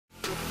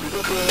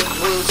big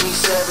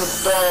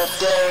WZY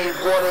birthday,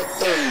 what it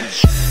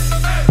is.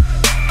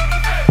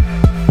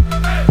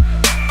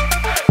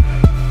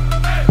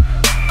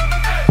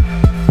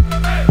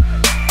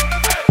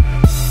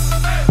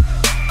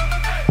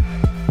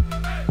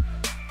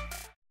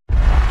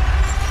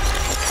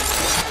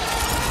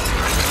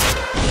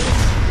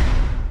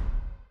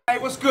 Hey,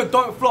 what's good?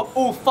 Don't flop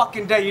all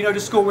fucking day. You know the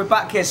score. We're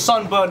back here,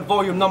 Sunburn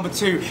Volume number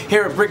 2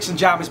 here at Bricks and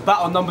Jam. It's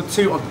battle number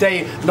 2 of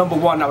day number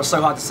 1. That was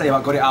so hard to say,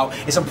 but I got it out.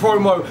 It's a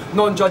promo,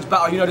 non-judge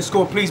battle. You know the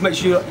score. Please make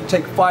sure you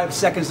take 5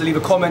 seconds to leave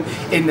a comment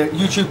in the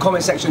YouTube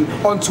comment section,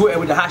 on Twitter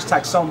with the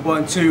hashtag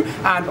Sunburn2,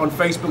 and on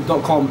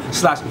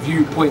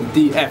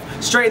Facebook.com/viewpointdf.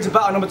 Straight into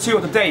battle number 2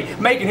 of the day,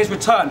 making his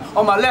return.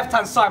 On my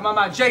left-hand side, my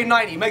man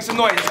JAI-90. Make some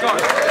noise. Let's go.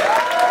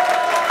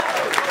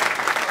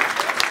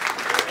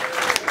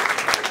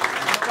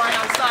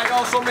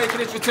 Also making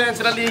his return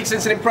to the league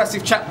since an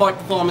impressive chat bike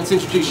performance.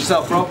 Introduce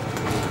yourself, bro.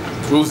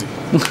 WZY.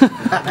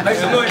 Make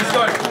some noise, let's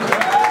go.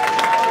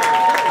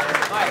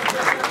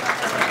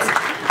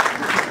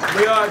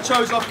 We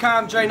chose off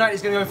cam. JAI-90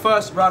 is going to go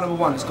first. Round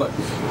number 1, let's go.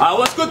 Alright,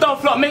 what's good, don't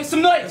flop? Make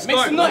some noise. Make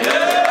some noise.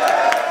 Yeah.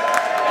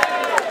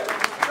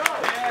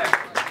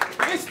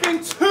 It's been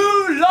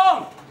too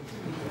long.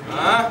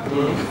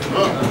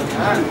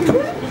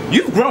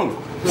 You've grown.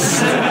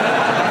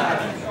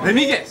 Let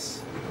me guess.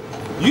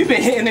 You've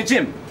been hitting the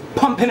gym,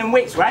 pumping in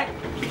weights, right?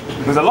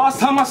 Because the last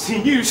time I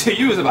seen you,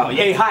 you was about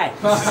yay high.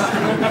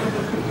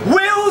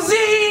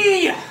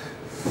 WZY!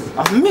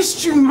 I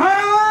missed you,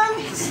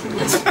 man!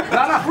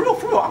 Nah, for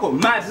real, I got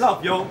mad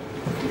love, yo.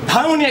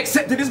 I only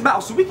accepted this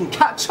battle so we can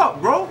catch up,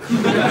 bro.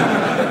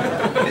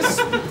 It's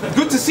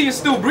good to see you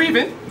still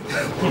breathing.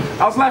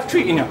 How's life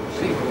treating you?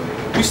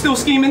 You still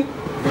scheming?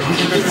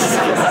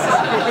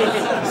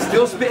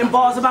 Still spitting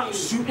bars about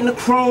shooting the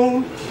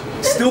chrome?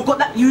 Still got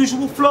that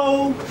usual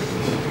flow?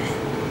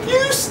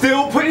 You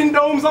still putting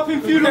domes up in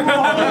funeral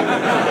home?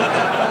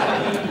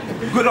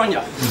 Good on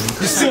ya.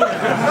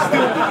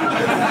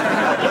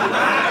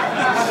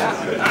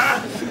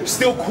 You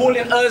still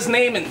calling Er's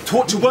name and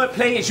torture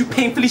wordplay as you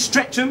painfully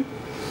stretch him?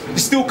 You're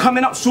still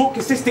coming up short,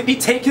 consistently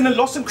taking a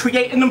loss and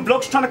creating them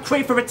vlogs trying to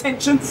crave for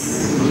attention?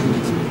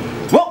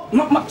 Well,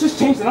 not much has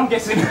changed, and I'm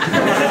guessing.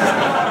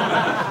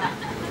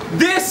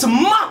 This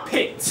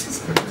muppet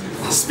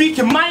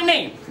speaking my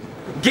name,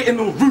 getting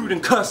all rude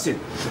and cursing.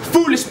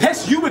 Foolish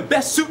pest, you would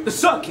best suit the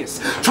circus.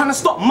 Trying to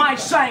stop my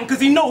shine cause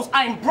he knows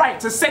I'm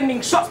bright and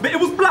sending shots, but it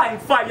was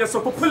blind fire,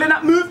 so for pulling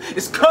that move,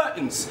 it's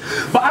curtains.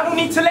 But I don't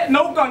need to let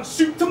no gun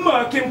shoot to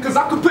murk him, cause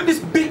I could put this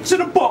bitch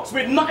in a box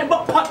with nothing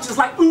but punches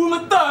like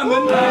Uma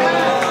Thurman.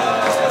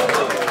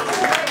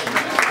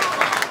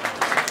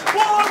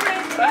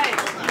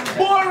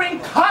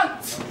 Boring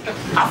cunt!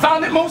 I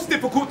found it most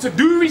difficult to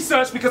do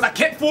research because I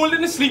kept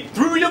falling asleep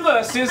through your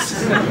verses.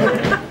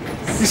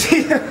 You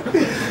see,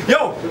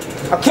 yo,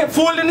 I kept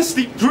falling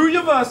asleep through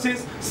your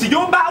verses. See,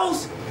 your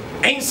battles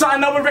ain't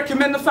something I would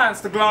recommend the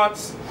fans to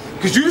glance.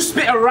 Cause you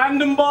spit a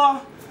random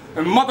bar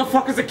and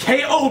motherfuckers are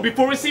KO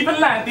before it's even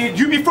landed.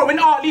 You be throwing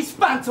Artie's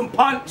phantom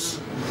punch.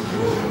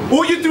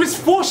 All you do is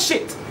force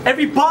shit.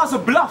 Every bar's a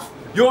bluff.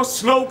 Your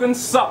slogan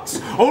sucks.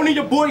 Only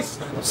your boys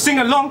sing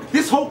along.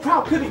 This whole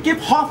crowd couldn't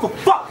give half a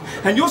fuck.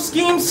 And your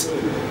schemes,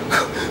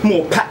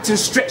 more packed and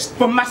stretched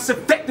for Mass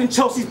Effect than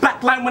Chelsea's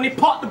backline when they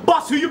park the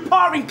bus. Who you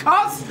parring,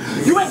 cuz?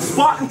 You ain't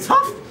Spartan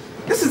tough.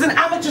 This is an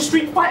amateur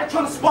street fighter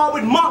trying to spar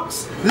with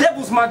monks.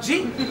 Levels, my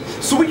G.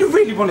 So what you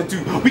really want to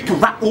do? We can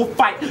rap or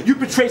fight. You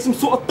betray some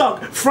sort of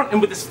thug, fronting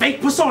with this fake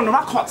persona.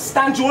 I can't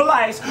stand your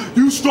lies.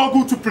 You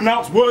struggle to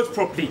pronounce words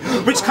properly,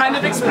 which kind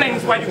of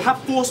explains why you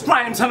have forced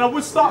rhymes. And I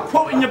would start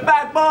quoting your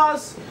bad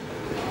bars,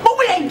 but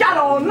we ain't got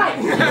all night.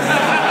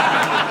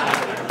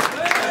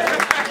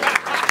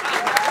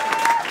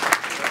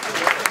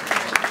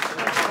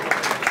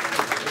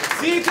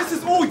 See, this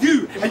is all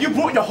you, and you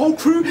brought your whole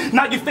crew.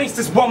 Now you face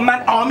this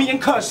one-man army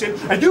incursion,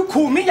 and you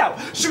call me out,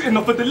 shooting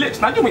off of the lips.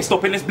 Now you ain't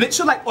stopping this blitz,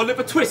 you're like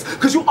Oliver Twist,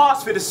 cause you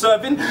asked for the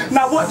serving.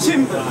 Now watch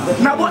him,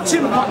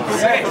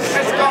 Hey,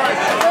 let's go.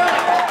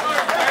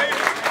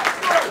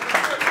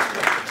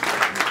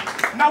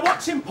 Now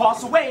watch him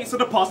pass away so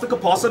the pastor can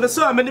pass on the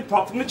sermon.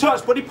 Depart from the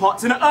church, but he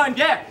parts in the urn,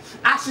 yeah.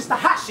 Ashes to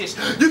hashish.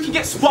 You can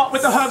get sparked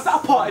with the herbs that are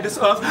part of this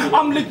earth.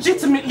 I'm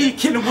legitimately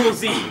killing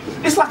WZY.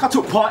 It's like I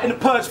took part in the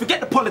purge, forget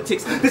the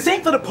politics. This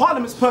ain't for the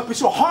parliament's purpose,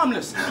 you're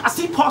harmless. I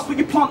see past what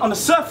you plant on the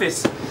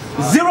surface.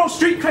 Zero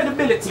street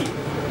credibility.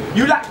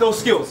 You lack those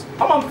skills.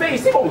 I'm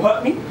unfazed, it won't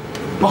hurt me.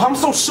 But I'm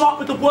so sharp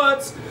with the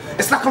words,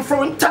 it's like I'm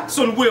throwing tax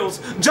on wheels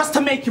just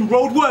to make him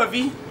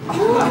roadworthy.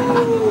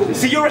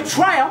 See, you're a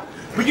trier,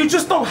 but you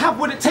just don't have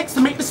what it takes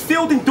to make this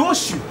field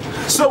endorse you.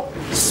 So,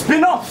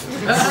 spin off.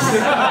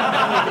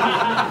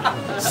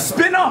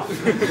 Spin off.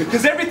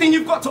 Because everything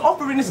you've got to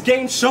offer in this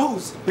game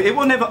shows, but it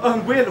will never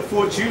earn Wheel of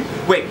Fortune.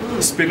 Wait,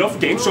 spin off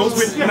game shows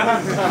with...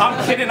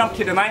 I'm kidding.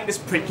 I ain't this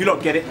prick. You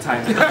don't get it.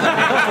 Time.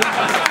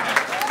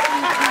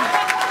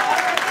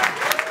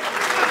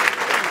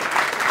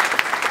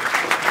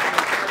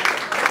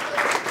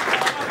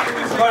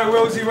 Let's go,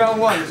 WZY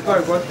round 1. Let's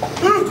go, bud.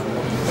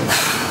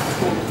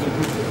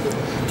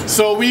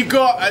 So we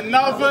got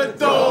another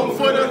dome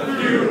for the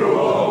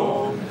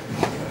funeral.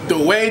 The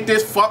way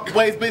this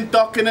fuckboy's been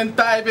ducking and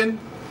diving,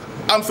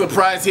 I'm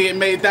surprised he ain't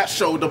made that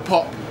shoulder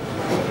pop.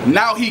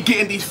 Now he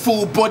getting these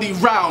full body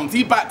rounds,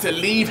 he about to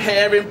leave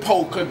hair in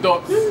polka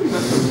dots.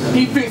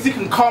 He thinks he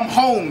can come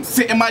home,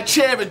 sit in my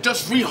chair and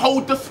just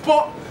rehold the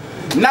spot.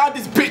 Now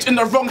this bitch in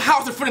the wrong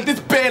house in front of this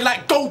bear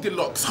like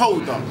Goldilocks.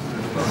 Hold up,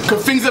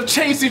 cause things have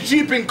changed since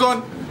you've been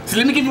gone. So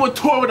let me give you a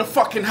tour of the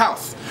fucking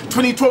house.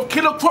 2012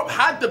 Killer Crop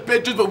had the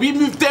bedrooms, but we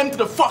moved them to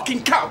the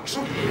fucking couch.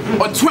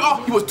 On Twitter,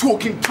 he was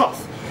talking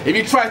tough. If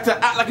he tries to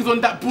act like he's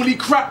on that bully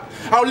crap,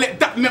 I'll let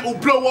that metal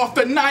blow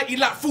after 90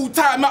 like full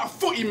time at a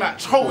footy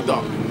match. Hold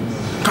up.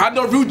 I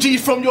know real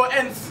G's from your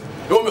ends.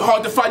 It won't be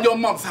hard to find your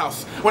mum's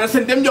house. When I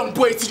send them young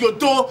boys to your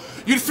door,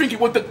 you'd think it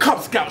was the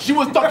Cub Scouts. She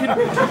was ducking.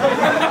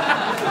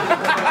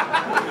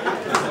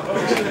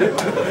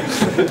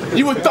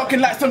 You were ducking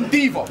like some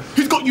diva.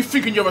 Who's got you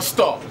thinking you're a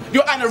star?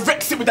 You're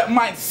anorexic with that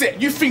mindset.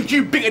 You think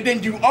you bigger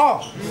than you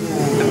are.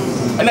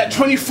 And that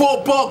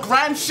 24 bar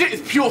grand shit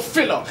is pure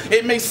filler.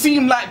 It may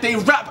seem like they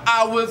rap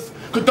hours,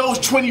 cause those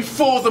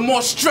 24s are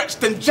more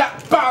stretched than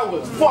Jack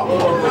Bauer's. Fuck.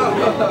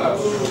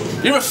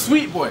 You're a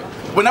sweet boy.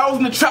 When I was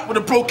in the trap with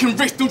a broken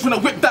wrist, still trying to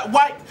whip that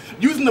white,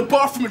 using the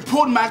bathroom in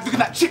prawn mags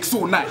looking at chicks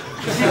all night.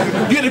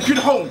 You had a good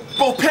home,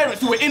 both parents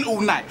who were in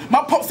all night.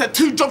 My pops had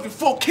 2 jobs with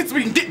 4 kids,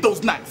 we didn't get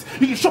those nights.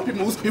 You do shopping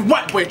malls with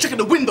white boy, checking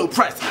the window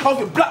price. I was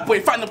with black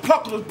boy, finding the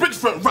plug on those bricks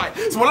front right.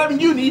 So while I'm in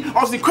uni,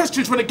 I was in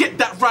question trying to get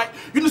that right.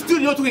 You in the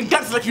studio talking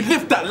gangsters like you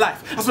lived that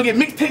life. That's when your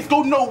mixtapes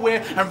go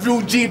nowhere and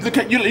real G's look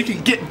at you like you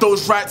can get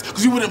those rights,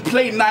 cause you wouldn't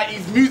play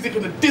 90s music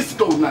in a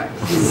disco night.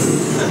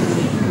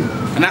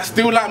 And I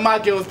still like my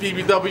girls,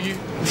 PBW.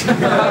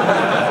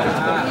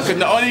 Cause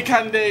not only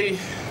can they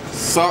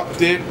suck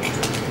dick,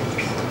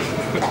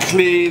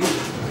 clean.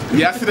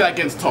 Yeah, I see that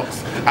against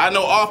tops. I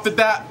know after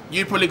that,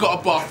 you probably got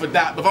a bar for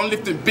that. But if I'm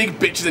lifting big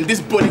bitches and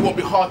this body won't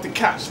be hard to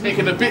catch,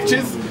 speaking of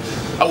bitches,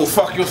 I will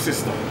fuck your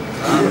sister.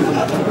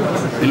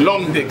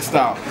 Long dick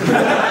style.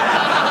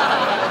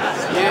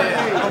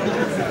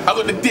 Yeah. I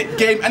got the dick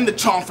game and the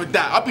charm for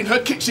that. I've been in her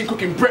kitchen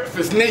cooking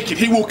breakfast naked.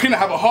 He walk in and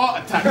have a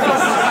heart attack.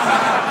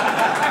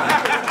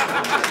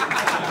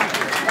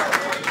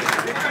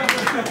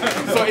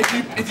 So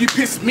if you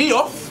piss me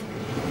off,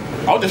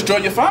 I'll destroy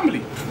your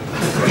family.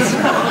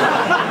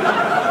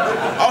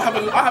 I'll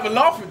have a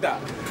laugh with that.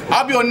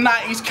 I'll be on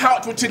 90s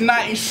couch watching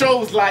 90s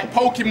shows like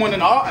Pokemon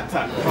and Art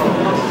Attack.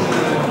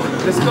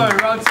 Let's go,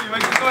 round 2,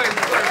 make it go.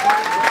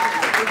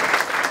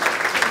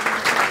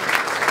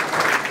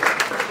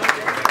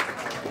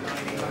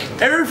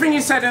 Everything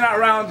you said in that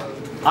round,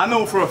 I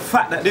know for a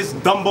fact that this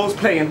Dumbo's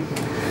playing.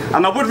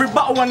 And I would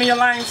rebuttal one of your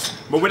lines,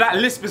 but with that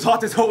lisp, it's hard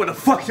to tell what the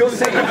fuck you're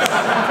saying.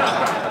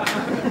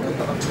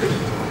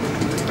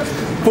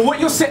 For what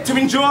you're set to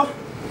endure,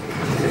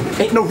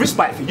 ain't no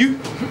respite for you.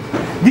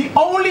 The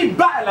only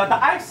battler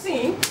that I've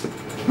seen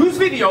whose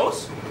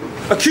videos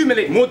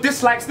accumulate more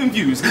dislikes than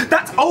views.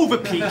 That's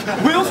overpeak.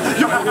 Wills,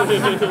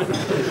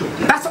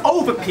 that's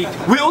overpeak.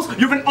 Wills,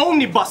 you're an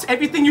omnibus.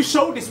 Everything you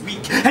showed this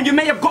week. And you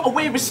may have got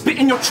away with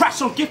spitting your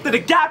trash on Gift of the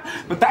Gab,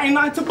 but that ain't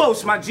nothing to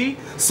boast, my G.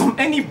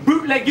 Any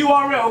bootleg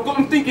URL got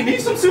them thinking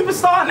he's some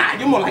superstar. Nah,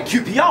 you're more like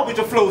QPR with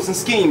your flows and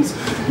schemes.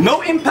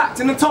 No impact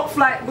in the top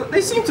flight, but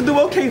they seem to do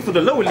okay for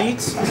the lower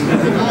leagues.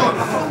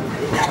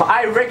 But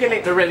I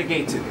regulate the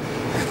relegated.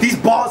 These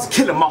bars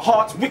killing, my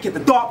heart's wicked, the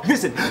dark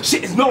wizard.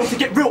 Shit is known to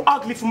get real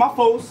ugly for my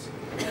foes.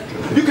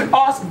 You can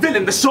ask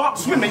Villain, the shark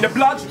swimming, the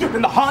blood's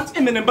dripping, the hunt's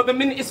imminent, but the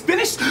minute it's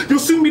finished, you'll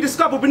soon be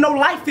discovered with no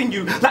life in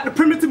you, like the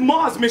primitive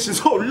Mars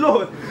missions. Oh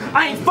Lord,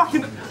 I ain't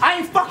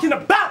fucking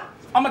about.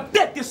 I'm a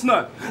dead this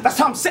nerd. That's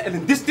how I'm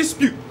settling this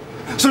dispute.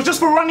 So just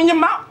for running your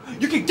mouth,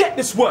 you can get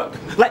this work,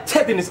 like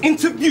Ted in his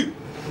interview.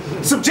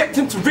 Subject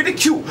him to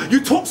ridicule.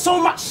 You talk so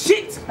much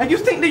shit, and you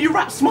think that you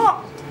rap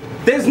smart.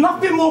 There's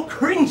nothing more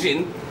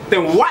cringing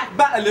than white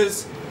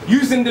battlers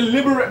using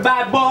deliberate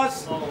bad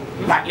bars.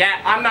 Like,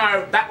 yeah, I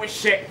know, that was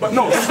shit, but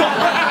no, stop.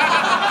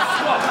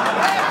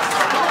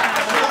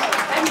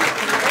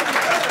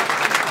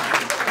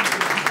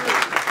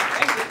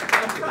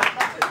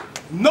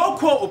 Stop. No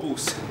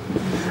quotables.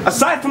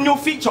 Aside from your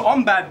feature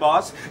on bad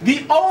bars,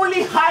 the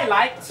only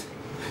highlight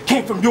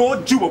came from your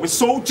duo with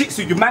Soul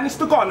Jitsu. You managed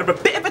to garner a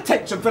bit of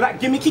attention for that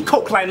gimmicky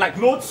coke line like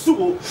Lord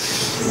Sewell.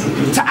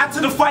 To add to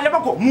the fire, I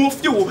got more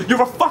fuel.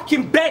 You're a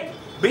fucking beg.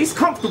 But he's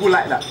comfortable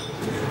like that.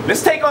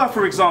 Let's take Earth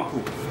for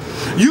example.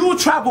 You will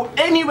travel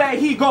anywhere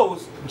he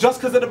goes just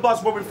because of the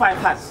buzz Robin 5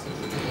 has.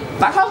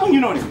 Like how long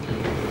you known him?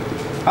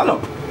 How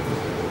long?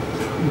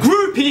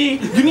 Groupie,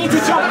 you need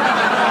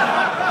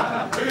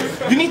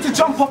to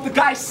jump off the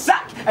guy's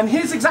sack, and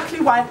here's exactly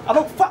why I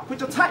don't fuck with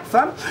your type,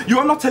 fam. You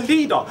are not a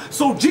leader,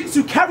 so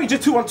Jitsu carried you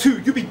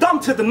 2-on-2. You be dumb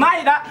to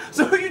deny that,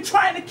 so who you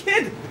trying to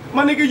kid?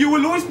 My nigga, you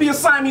will always be a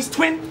Siamese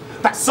twin.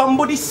 That's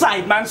somebody's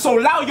side, man, so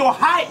allow your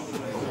hype.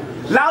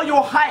 Allow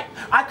your hype.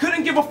 I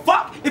couldn't give a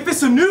fuck if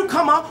it's a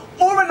newcomer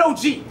or an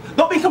OG.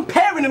 Don't be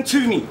comparing them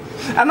to me.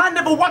 And I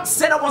never once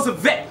said I was a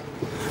vet.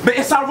 But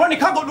it's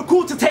ironic I got the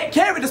call to take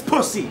care of this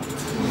pussy.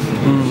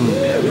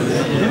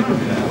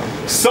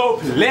 So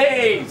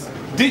please,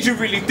 did you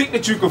really think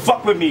that you could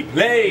fuck with me,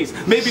 please?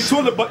 Maybe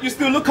taller, but you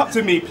still look up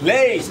to me,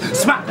 please.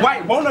 Smack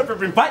White won't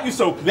ever invite you,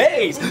 so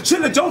please.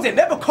 Sheila Jones ain't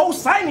never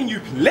co-signing you,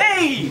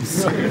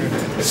 please.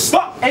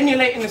 Stop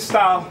emulating the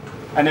style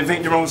and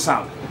invent your own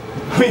sound.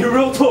 I mean,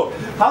 real talk,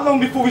 how long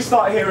before we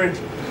start hearing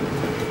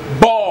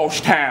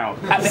Ballstown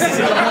at the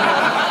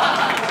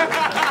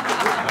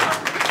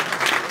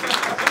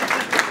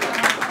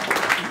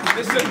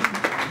Listen,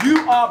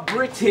 you are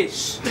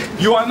British.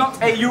 You are not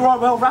a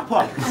URL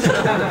rapper.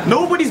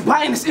 Nobody's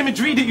buying this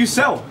imagery that you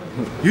sell.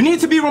 You need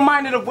to be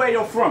reminded of where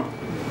you're from.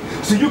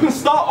 So you can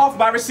start off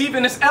by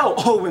receiving this L,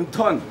 Owen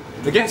Ton.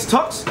 Against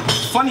Tux,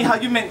 funny how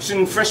you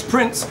mentioned Fresh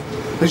Prince,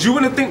 because you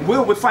wouldn't think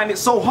Will would find it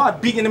so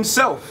hard beating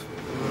himself.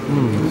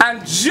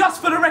 And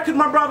just for the record,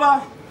 my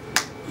brother,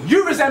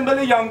 you resemble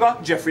a younger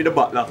Jeffrey the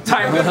Butler.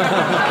 Time.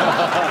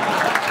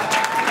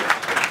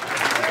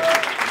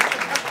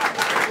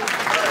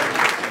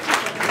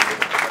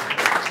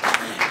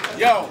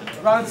 Yo,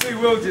 Round 2,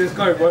 Will, just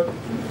go, bro.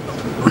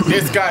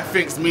 this guy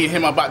thinks me and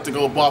him are about to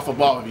go bar for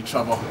bar with each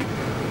other.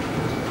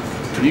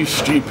 You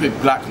stupid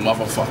black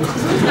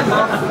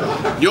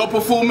motherfucker. Your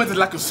performance is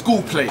like a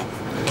school play.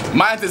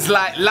 Mine is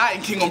like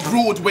Lion King on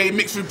Broadway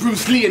mixed with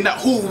Bruce Lee in that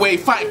hallway,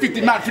 fighting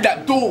 50 man through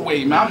that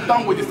doorway, man. I'm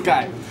done with this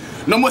guy.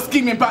 No more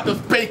scheming about those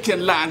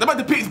bacon lines. I'm about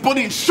to put his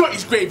body in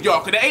Shorty's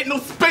graveyard, cause there ain't no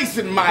space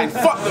in mine.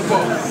 Fuck the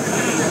bar.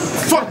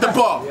 Fuck the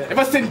bar. If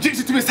I send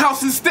Gypsy to his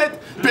house instead,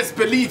 best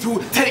believe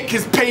he'll take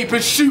his paper,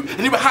 shoot,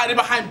 and he will hide it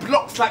behind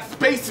blocks like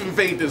Space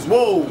Invaders.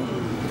 Whoa.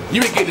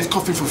 You ain't getting this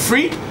coffee for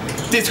free.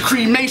 This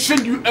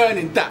cremation, you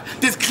earning that.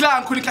 This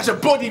clown couldn't catch a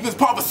body if it was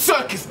part of a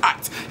circus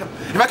act.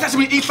 If I catch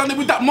him in East London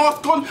with that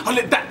mask on, I'll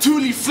let that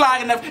toolie fly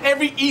and have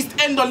every East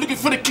Ender looking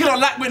for the killer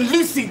like when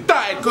Lucy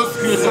died, cause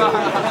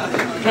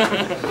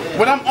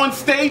when I'm on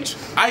stage,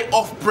 I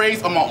off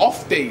braids on my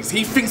off days.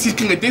 He thinks he's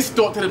king of this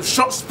door to them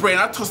shot spray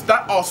and I toss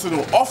that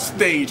arsenal off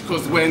stage,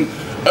 cause when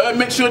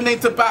mentioned your name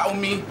to battle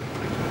me,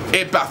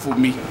 it baffled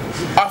me.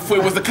 I thought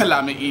it was a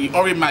calamity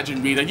or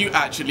imaginary that you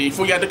actually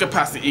thought you had the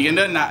capacity and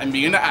the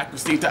anatomy and the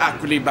accuracy to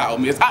accurately battle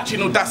me. It's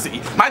actually an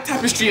audacity. My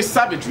tapestry is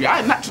savagery.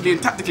 I naturally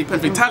and tactically play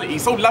fatality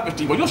so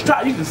lavishly, but your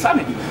strategy is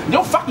insanity.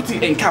 Your faculty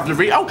ain't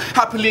cavalry. I'll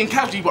happily and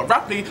casually, but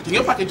rapidly, then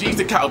your package is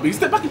the cavalry.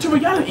 Step back into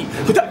reality,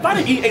 because that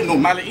vanity ain't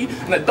normality,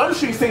 and that done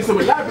shit saying so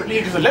elaborately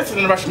is a lesson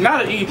in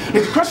rationality.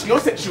 It's a question of your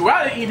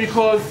sexuality,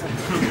 because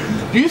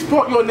you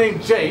spelled your name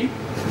J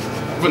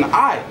with an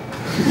I.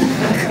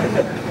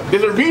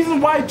 There's a reason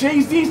why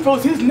Jay-Z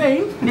spells his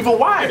name with a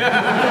Y.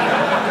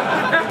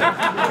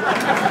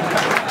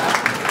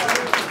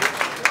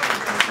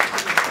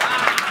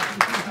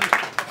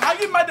 How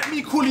you mad at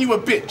me calling you a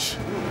bitch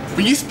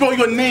when you spell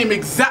your name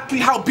exactly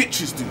how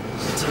bitches do?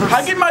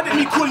 How you mad at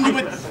me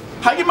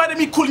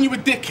calling you a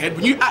dickhead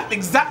when you act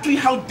exactly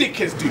how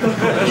dickheads do?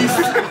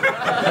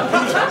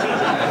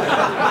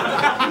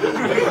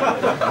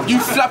 You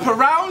flap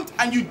around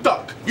and you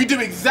duck. You do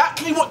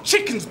exactly what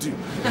chickens do.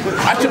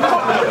 I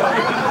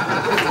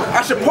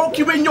should poke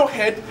you in your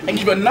head and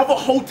give you another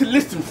hole to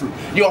listen through.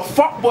 You're a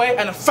fuckboy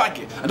and a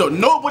faggot. I don't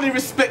nobody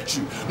respect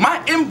you.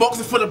 My inbox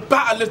is for the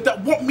battlers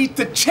that want me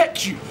to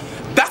check you.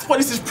 That's why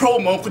this is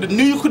promo, because they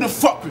knew you couldn't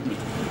fuck with me.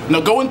 Now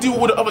go and do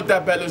what the other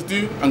dad battlers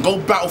do and go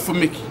battle for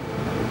Mickey.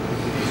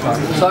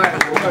 Sorry.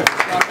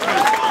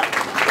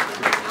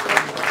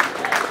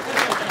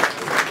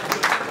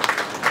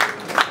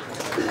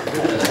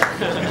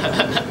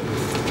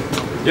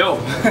 Yo,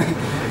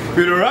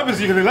 you're the rappers,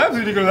 you're gonna laugh,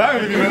 you're gonna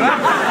laugh, you're gonna laugh.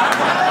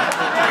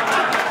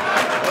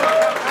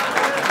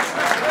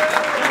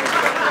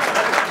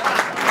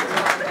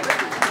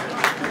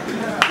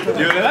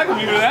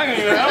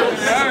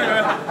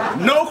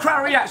 No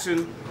crowd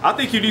reaction. I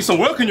think you need some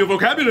work in your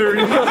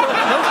vocabulary.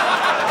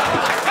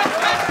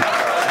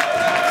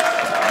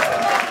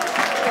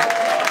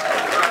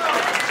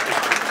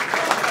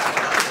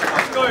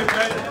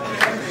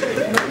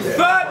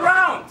 Third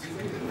round.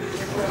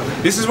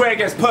 This is where it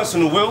gets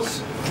personal,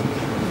 Wills.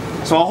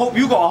 So I hope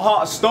you got a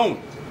heart of stone,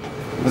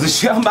 because the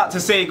shit I'm about to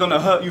say is gonna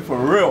hurt you for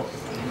real.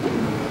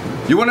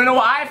 You wanna know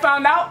what I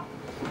found out?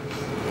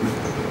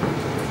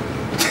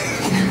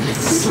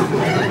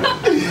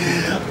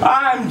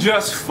 I'm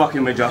just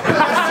fucking with you.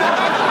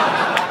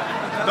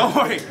 Don't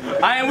worry,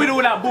 I ain't with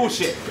all that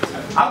bullshit.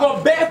 I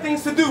got better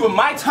things to do with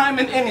my time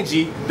and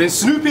energy than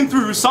snooping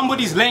through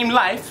somebody's lame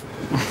life.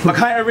 Like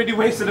I already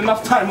wasted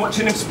enough time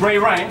watching him spray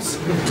rhymes.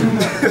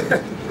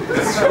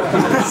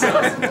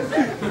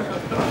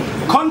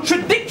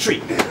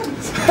 Contradictory.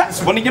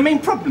 That's one of your main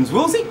problems,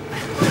 Willsy.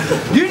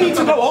 You need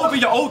to go over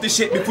your older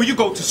shit before you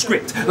go to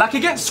script. Like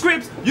against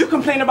script, you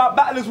complain about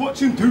battlers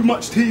watching too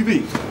much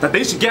TV, that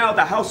they should get out of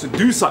the house and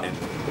do something.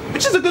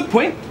 Which is a good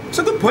point. It's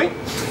a good point.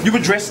 You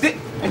addressed it,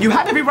 and you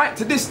had every right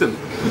to diss them.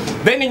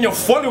 Then in your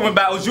following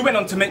battles, you went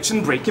on to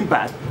mention Breaking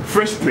Bad,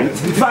 Fresh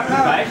Prince, Family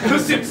Guy, The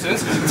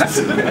Simpsons.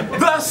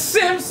 The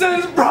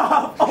Simpsons,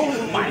 bruh!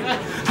 Oh my.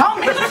 How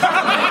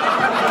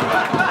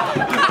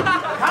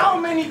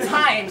many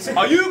times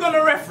are you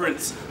gonna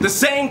reference the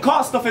same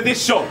cast off of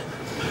this show?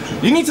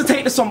 You need to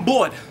take this on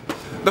board.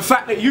 The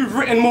fact that you've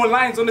written more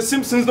lines on The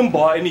Simpsons than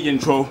Bart in the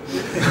intro.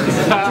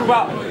 Talk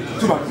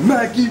about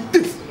Maggie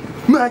this,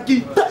 Maggie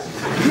that.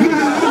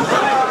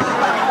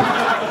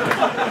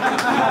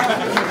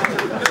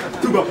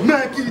 Talk about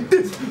Maggie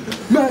this,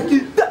 Maggie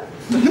that.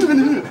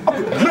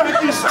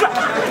 Maggie strap.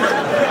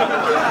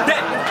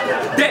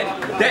 Dead.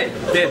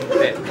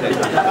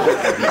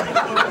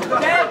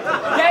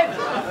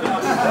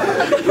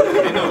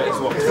 You know this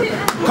one.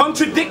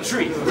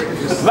 Contradictory,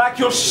 like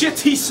your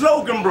shitty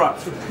slogan, bruh.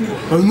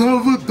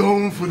 Another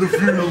dome for the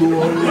funeral.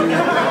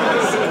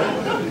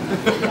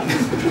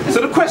 So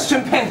the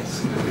question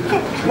pens,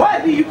 why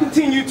do you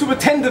continue to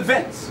attend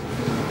events?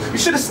 You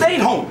should have stayed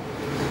home.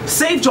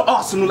 Saved your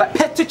arsenal like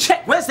Petr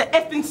Cech. Where's the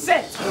effing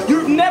sense?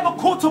 You've never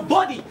caught a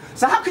body.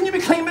 So how can you be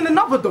claiming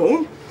another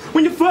dome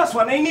when your first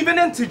one ain't even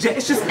entered yet?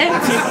 It's just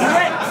empty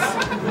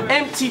threats.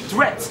 Empty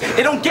threats.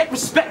 They don't get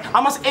respect.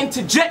 I must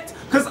interject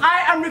because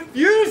I am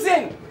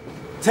refusing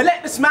to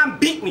let this man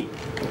beat me.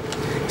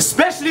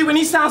 Especially when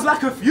he sounds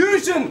like a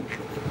fusion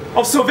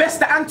of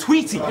Sylvester and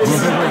Tweety. See?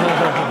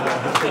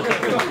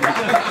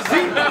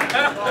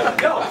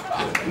 Yo,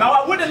 now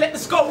I wouldn't let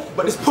this go,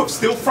 but this puff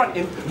still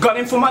fronting,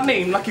 gunning for my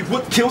name like he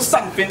would kill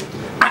something.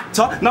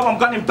 Actor, now I'm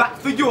gunning back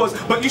for yours,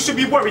 but you should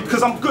be worried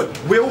because I'm good.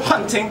 Will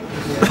hunting.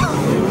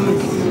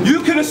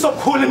 You couldn't stop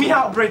calling me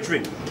out,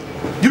 brethren.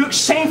 You look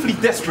shamefully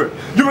desperate.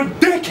 You're a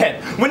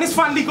dickhead. When this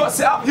finally got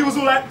set up, he was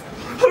all like,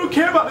 I don't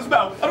care about this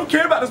bout. I don't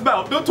care about this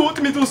bout. Don't talk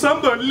to me till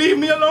sunburn. Leave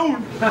me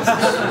alone.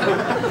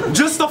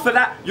 Just off of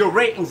that, your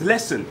ratings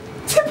lessen.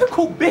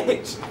 Typical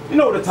bitch. You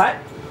know the type.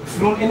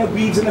 Flaunting the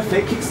weaves and the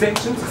fake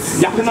extensions.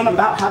 Yapping on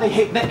about how they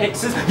hate their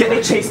exes. Yet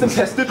they chase them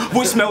pestered.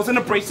 Voicemails and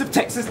abrasive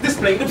texts.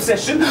 Displayed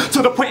obsession.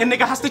 To the point a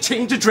nigga has to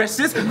change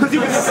addresses. Because he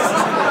wouldn't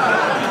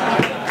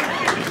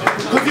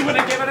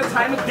give her the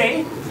time of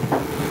day.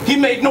 He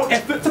made no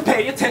effort to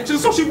pay attention.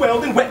 So she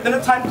wailed and wept. Then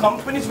the time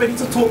comes when he's ready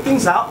to talk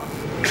things out.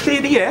 Clear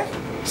the air.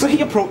 So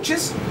he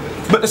approaches,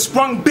 but the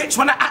sprung bitch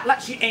wanna act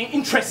like she ain't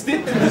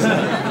interested.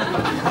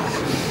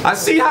 I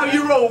see how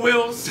you roll,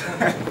 Wills.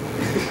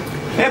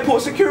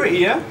 Airport security,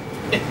 yeah?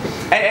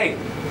 Hey,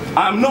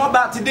 I'm not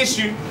about to diss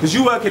you, because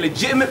you work a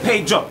legitimate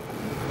paid job.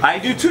 I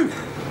do too.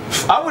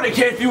 I wouldn't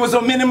care if you was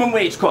on minimum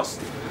wage cost.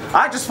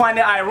 I just find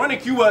it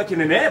ironic you work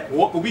in an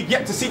airport, but we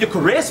get to see your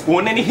career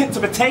spawn any hint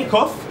of a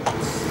takeoff.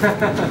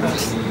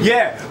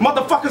 Yeah,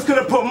 motherfuckers could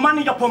have put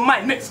money up on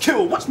my next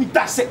kill. Watch me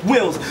dissect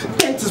Wills.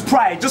 Dentist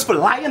pride just for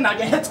lying, now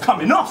your head's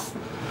coming off.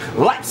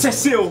 Like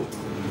Cecile.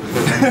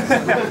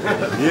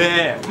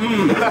 Yeah.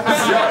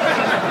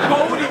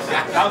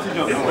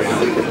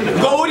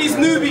 Go with these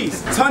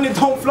newbies. Turning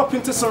Don't Flop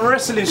into some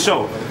wrestling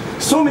show.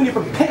 So many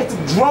repetitive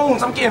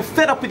drones. I'm getting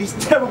fed up with these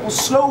terrible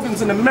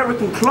slogans and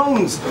American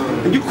clones.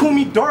 And you call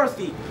me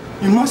Dorothy.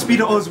 You must be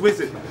the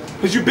WZY.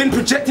 Because you've been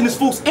projecting this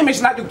false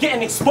image like you're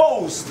getting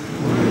exposed.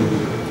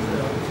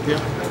 Yeah.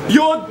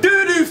 You're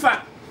doo-doo,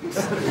 fam.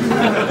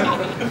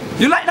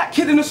 You're like that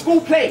kid in the school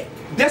play,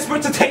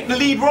 desperate to take the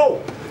lead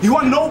role. You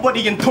are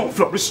nobody in Don't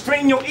Flop,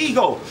 restrain your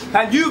ego.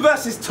 And you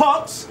versus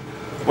Tux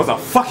was a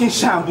fucking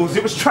shambles,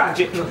 it was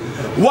tragic.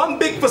 One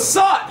big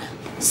facade,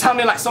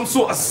 sounding like some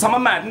sort of Summer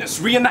Madness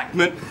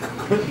reenactment.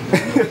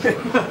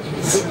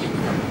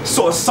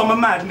 Sort of Summer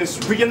Madness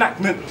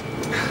reenactment.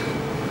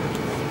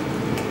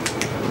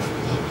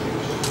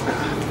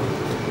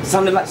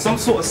 Sounding like some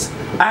sort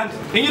of... And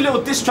in your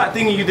little diss track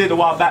thingy you did a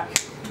while back,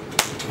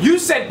 you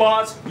said,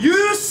 Bars,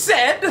 you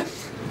said,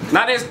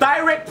 now there's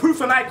direct proof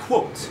and I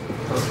quote,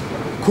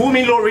 call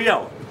me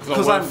L'Oreal,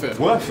 because I'm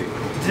worth it.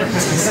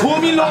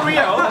 Call me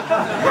L'Oreal,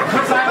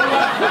 because I'm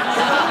worth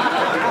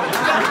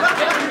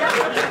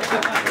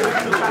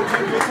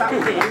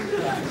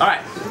it.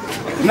 Alright,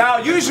 now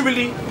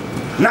usually,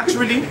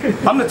 naturally,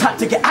 I'm the type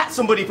to get at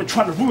somebody for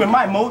trying to ruin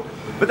my mode,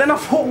 but then I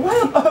thought, why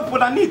on earth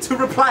would I need to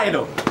reply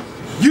though?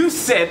 You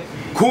said,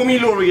 call me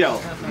L'Oreal,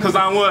 because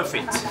I'm worth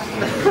it.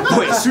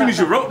 But as soon as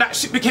you wrote that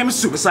shit became a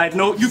suicide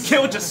note, you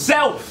killed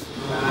yourself.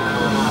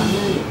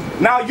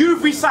 Now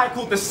you've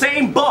recycled the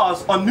same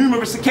bars on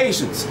numerous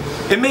occasions.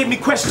 It made me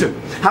question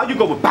how you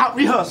go about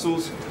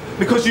rehearsals,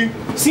 because you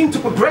seem to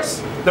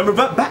progress, then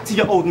revert back to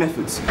your old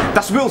methods.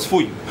 That's Wills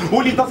for you.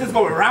 All he does is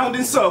go around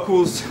in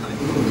circles.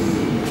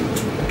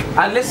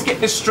 And let's get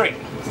this straight.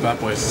 That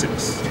boy's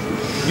 6.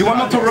 You are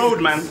not a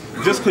roadman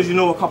just because you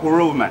know a couple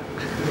roadmen.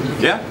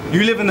 Yeah?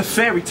 You live in a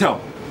fairy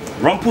tale.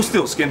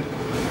 Rumpelstiltskin.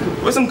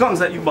 Where's some guns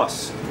that you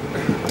bust?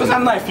 Where's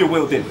that knife you're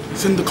wielding?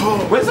 It's in the car.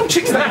 Where's some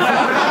chicks that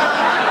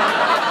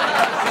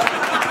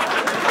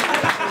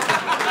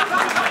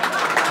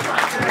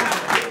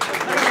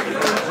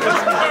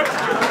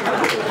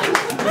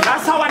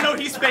That's how I know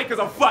he's fake as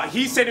a fuck.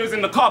 He said he was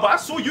in the car, but I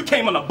saw you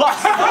came on a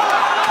bus.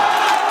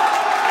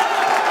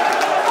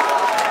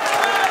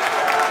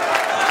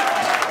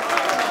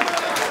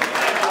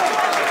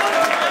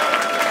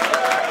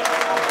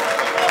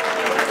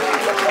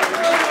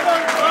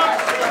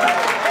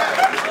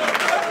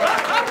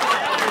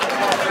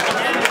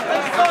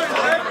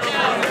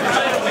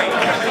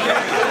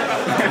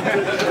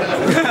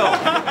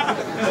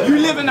 You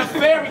live in a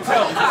fairy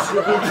tale.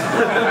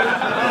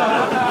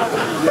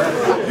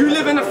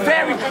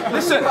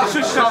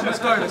 Shush up, let's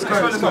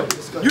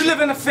go. You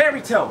live in a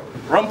fairy tale,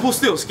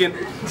 Rumpelstiltskin.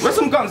 Where's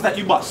some guns that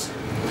you bust?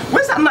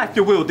 Where's that knife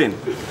you wielding?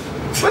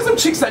 Where's some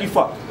chicks that you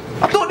fuck?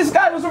 I thought this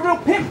guy was a real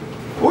pimp.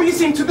 All you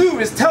seem to do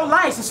is tell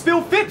lies and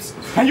spill fibs.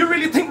 And you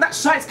really think that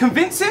shite's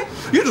convincing?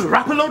 You just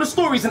rap a load of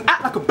stories and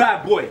act like a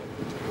bad boy.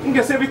 I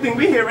guess everything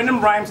we hear in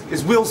them rhymes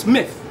is Will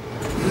Smith.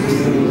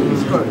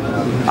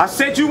 I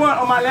said you weren't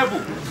on my level.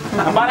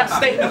 And by that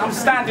statement, I'm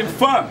standing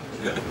firm.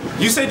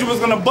 You said you was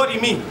gonna body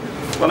me.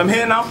 Well, I'm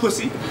here now,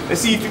 pussy.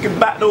 Let's see if you can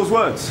back those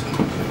words.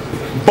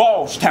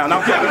 Balls town,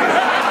 I'll get it.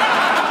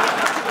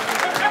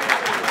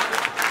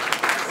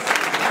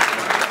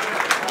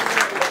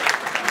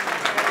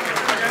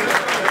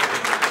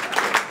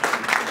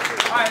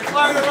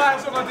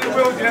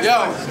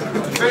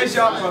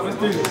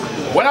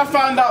 When I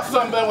found out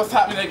Sunburn was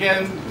happening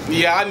again,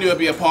 yeah, I knew I'd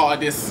be a part of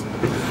this.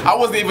 I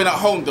wasn't even at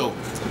home though.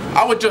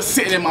 I was just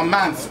sitting in my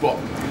man spot,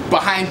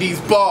 behind these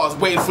bars,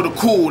 waiting for the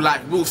call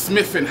like Will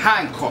Smith and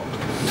Hancock.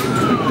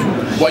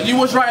 While you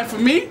was writing for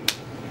me,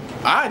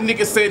 I had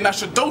niggas saying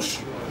that's your dosh.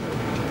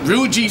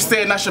 Real G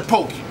saying that's your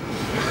poke.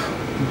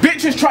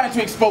 Bitches trying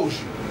to expose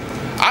you.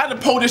 I had to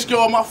pull this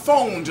girl on my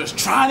phone just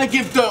trying to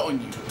give dirt on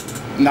you.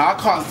 Nah, I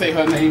can't say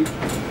her name.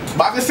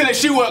 But I can say that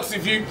she works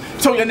with you.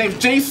 So your name's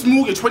Jay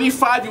Smooth, you're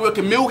 25, you work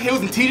in Mill Hills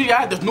and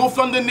TGI, there's North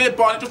London near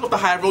Barnet, just off the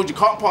high road, you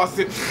can't pass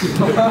it.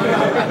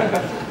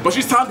 But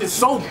she sounded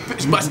so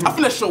bitter, but I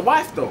feel that's your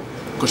wife though.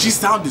 Cause she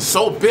sounded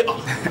so bitter.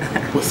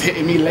 Was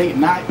hitting me late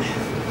night,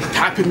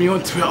 typing me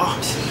on Twitter,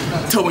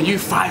 telling you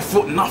 5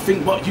 foot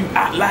nothing, but you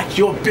act like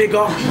you're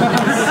bigger.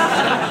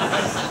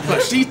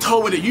 But she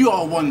told me that you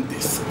are one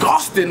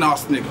disgusting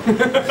ass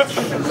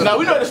nigga. Now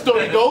we know the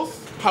story goes.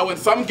 How when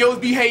some girls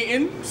be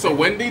hating, so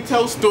when they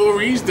tell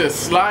stories, there's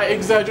slight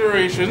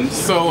exaggerations.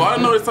 So I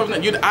don't know it's something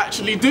that you'd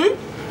actually do.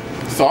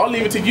 So I'll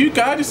leave it to you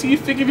guys to see if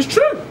you think it's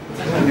true.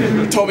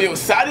 You told me it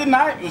was Saturday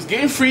night, it was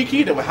getting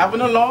freaky, they were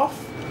having a laugh.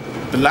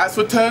 The lights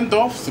were turned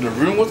off, so the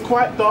room was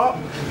quite dark.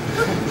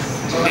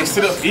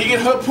 Instead of eating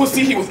her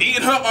pussy, he was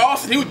eating her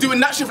ass, and he was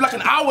doing that shit for like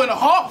an hour and a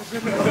half.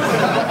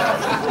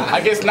 I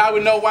guess now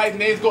we know why his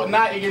name's got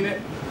 90 in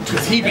it.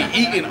 Because he be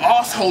eating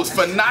assholes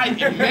for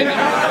 90 minutes.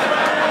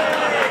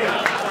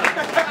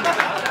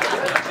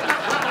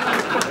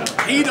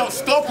 He don't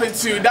stop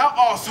until that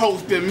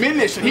asshole's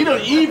diminished, and he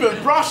don't even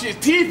brush his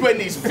teeth when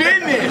he's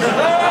finished.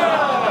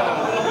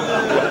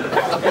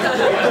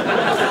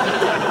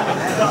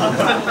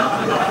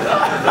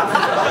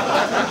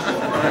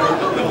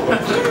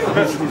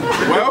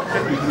 Well,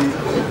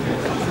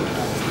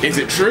 is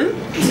it true?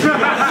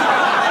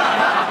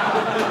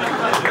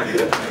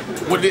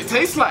 What did it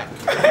taste like?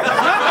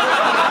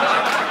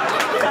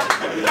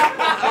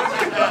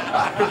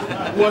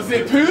 Was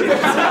it poo?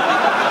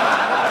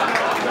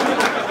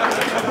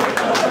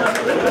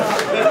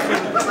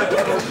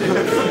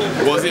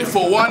 Was it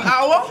for 1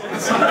 hour?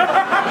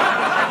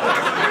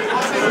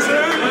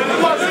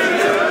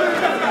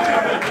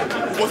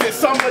 Was it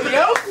somebody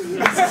else?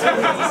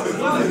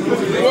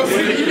 Was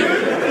it you?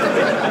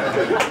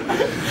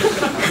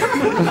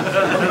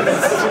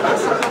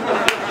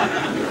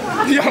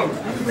 Yo,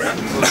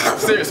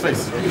 serious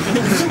face.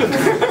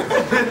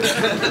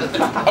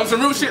 On some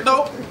real shit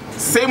though,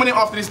 say my name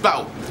after this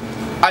battle.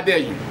 I dare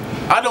you.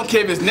 I don't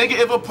care if it's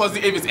negative or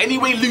positive, if it's any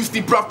way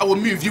loosely, bruv, I will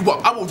move you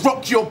up. I will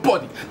rock your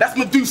body. That's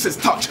Medusa's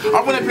touch. I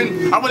run up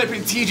in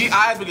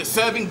TGIs where you're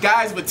serving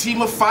guys with a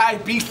team of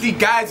 5 beastly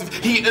guys with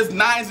heaters,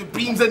 knives, with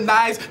beams and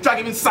knives, drag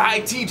him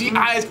inside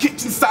TGIs,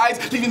 kitchen sides,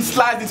 leaving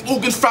slides, these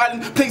organs fried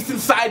and placed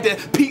inside their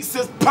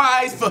pizzas,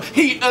 pies for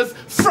heaters,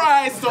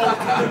 fries, so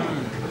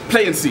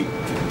play and see.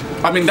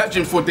 I'm in that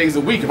gym 4 days a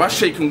week. If I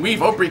shake and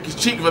weave, I'll break his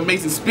cheek with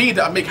amazing speed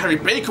that I make Harry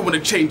Baker want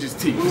to change his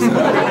teeth.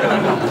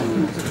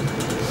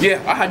 Yeah,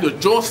 I had your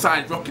jaw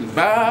side rocking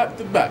back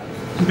to back.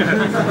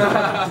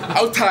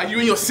 I'll tie you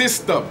and your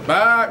sister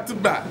back to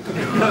back.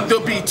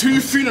 There'll be 2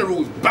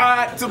 funerals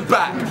back to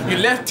back. You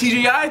left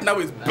TGI, now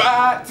it's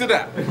back to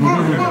that.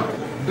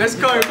 Let's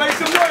go, make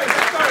some noise,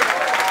 let's go.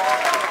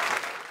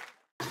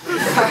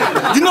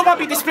 You know I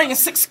be displaying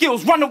 6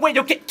 skills, run away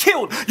you'll get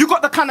killed. You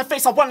got the kind of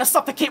face I wanna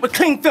suffocate with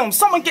cling film.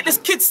 Someone get this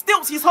kid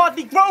stilts, he's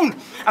hardly grown.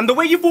 And the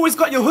way you've always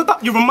got your hood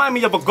up, you remind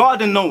me of a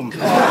garden gnome.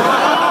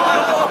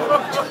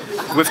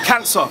 With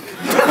cancer.